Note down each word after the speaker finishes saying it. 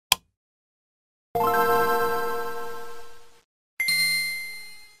Hey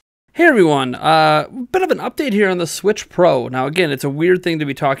everyone, bit of an update here on the Switch Pro. Now again, it's a weird thing to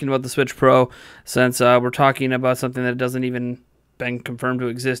be talking about the Switch Pro since we're talking about something that doesn't even been confirmed to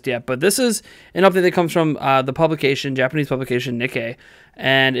exist yet. But this is an update that comes from the publication, Japanese publication Nikkei,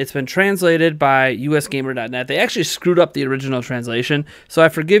 and it's been translated by usgamer.net. They actually screwed up the original translation, so I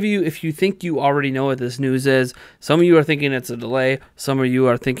forgive you if you think you already know what this news is. Some of you are thinking it's a delay. Some of you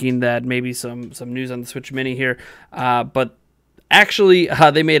are thinking that maybe some news on the Switch Mini here, but actually,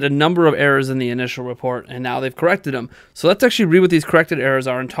 they made a number of errors in the initial report, and now they've corrected them. So let's actually read what these corrected errors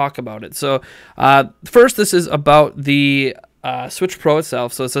are and talk about it. So first, this is about the Switch Pro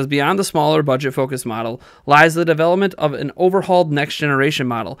itself. So it says, beyond the smaller budget-focused model lies the development of an overhauled next-generation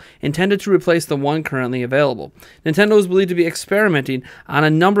model intended to replace the one currently available. Nintendo is believed to be experimenting on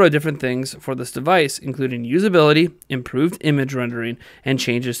a number of different things for this device, including usability, improved image rendering, and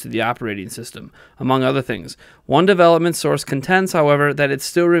changes to the operating system, among other things. One development source contends, however, that it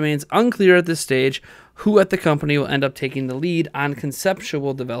still remains unclear at this stage who at the company will end up taking the lead on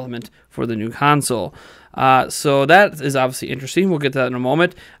conceptual development for the new console. So that is obviously interesting. We'll get to that in a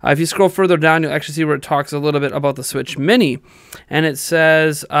moment. If you scroll further down, you'll actually see where it talks a little bit about the Switch Mini. And it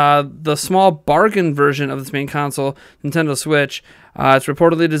says the small bargain version of this main console, Nintendo Switch, it's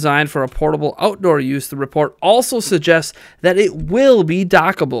reportedly designed for a portable outdoor use. The report also suggests that it will be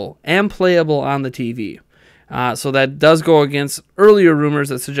dockable and playable on the TV. So that does go against earlier rumors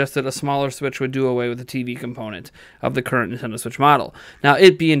that suggested a smaller Switch would do away with the TV component of the current Nintendo Switch model. Now,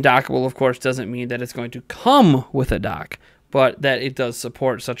 it being dockable, of course, doesn't mean that it's going to come with a dock, but that it does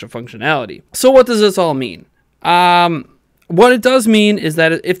support such a functionality. So what does this all mean? What it does mean is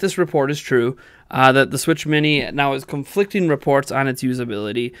that if this report is true, that the Switch Mini now has conflicting reports on its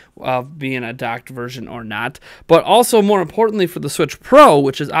usability of being a docked version or not, but also more importantly for the Switch Pro,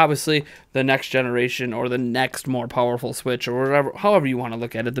 which is obviously the next generation or the next more powerful Switch or whatever, however you want to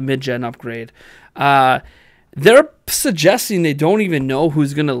look at it, the mid-gen upgrade. They're suggesting they don't even know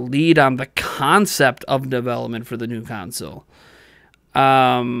who's going to lead on the concept of development for the new console.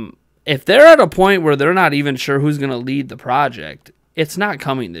 If they're at a point where they're not even sure who's going to lead the project, it's not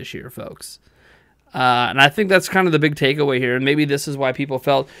coming this year, folks. And I think that's kind of the big takeaway here. And maybe this is why people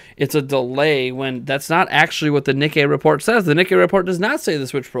felt it's a delay when that's not actually what the Nikkei report says. The Nikkei report does not say the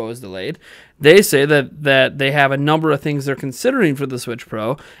Switch Pro is delayed. They say that they have a number of things they're considering for the Switch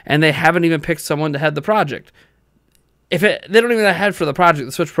Pro, and they haven't even picked someone to head the project. If they don't even have a head for the project,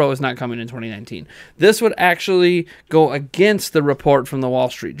 the Switch Pro is not coming in 2019. This would actually go against the report from the Wall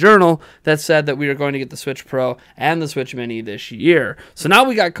Street Journal that said that we are going to get the Switch Pro and the Switch Mini this year. So now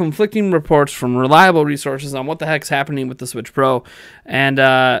we got conflicting reports from reliable resources on what the heck's happening with the Switch Pro. And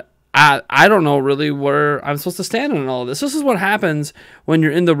I don't know really where I'm supposed to stand on all of this. This is what happens when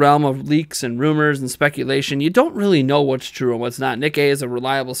you're in the realm of leaks and rumors and speculation. You don't really know what's true and what's not. Nikkei is a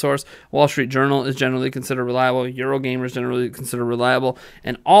reliable source. Wall Street Journal is generally considered reliable. Eurogamer is generally considered reliable.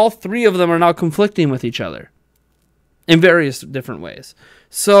 And all three of them are now conflicting with each other in various different ways.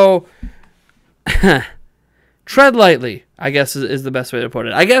 So tread lightly, I guess, is the best way to put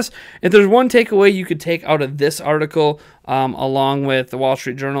it. I guess if there's one takeaway you could take out of this article, along with the Wall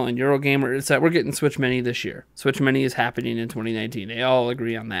Street Journal and Eurogamer, it's that we're getting Switch Mini this year. Switch Mini is happening in 2019. They all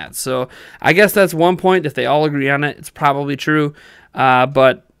agree on that. So I guess that's one point. If they all agree on it, it's probably true.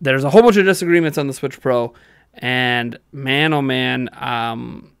 But there's a whole bunch of disagreements on the Switch Pro. And man, oh man,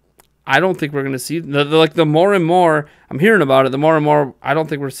 I don't think we're going to see, the more and more I'm hearing about it, the more and more I don't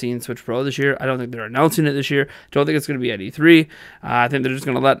think we're seeing Switch Pro this year. I don't think they're announcing it this year. Don't think it's going to be at E3. I think they're just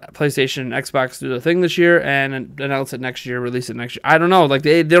going to let PlayStation and Xbox do their thing this year and announce it next year, release it next year. I don't know. Like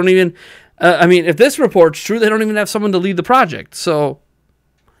they don't even, I mean, if this report's true, they don't even have someone to lead the project. So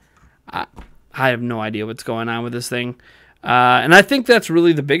I have no idea what's going on with this thing. And I think that's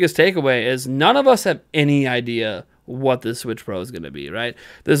really the biggest takeaway is none of us have any idea what this Switch Pro is going to be, right?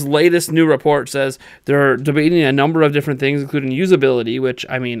 This latest new report says they're debating a number of different things, including usability, which,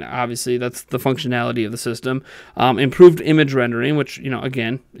 I mean, obviously that's the functionality of the system, improved image rendering, which,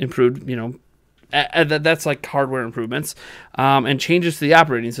 again, improved, that's like hardware improvements, and changes to the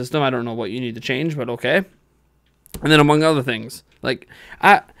operating system. I don't know what you need to change, but okay. And then among other things,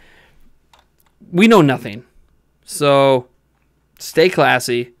 we know nothing. So stay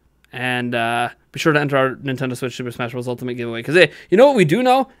classy and be sure to enter our Nintendo Switch Super Smash Bros. Ultimate giveaway. Because, hey, you know what we do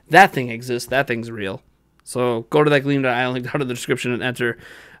know? That thing exists. That thing's real. So go to that Gleam.io link down in the description and enter.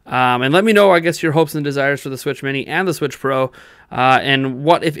 And let me know, I guess, your hopes and desires for the Switch Mini and the Switch Pro. And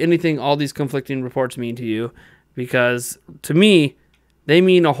what, if anything, all these conflicting reports mean to you. Because, to me, they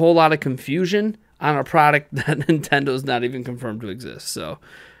mean a whole lot of confusion on a product that Nintendo's not even confirmed to exist. So,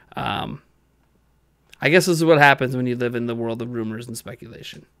 I guess this is what happens when you live in the world of rumors and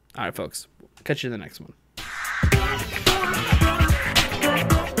speculation. All right, folks. Catch you in the next one.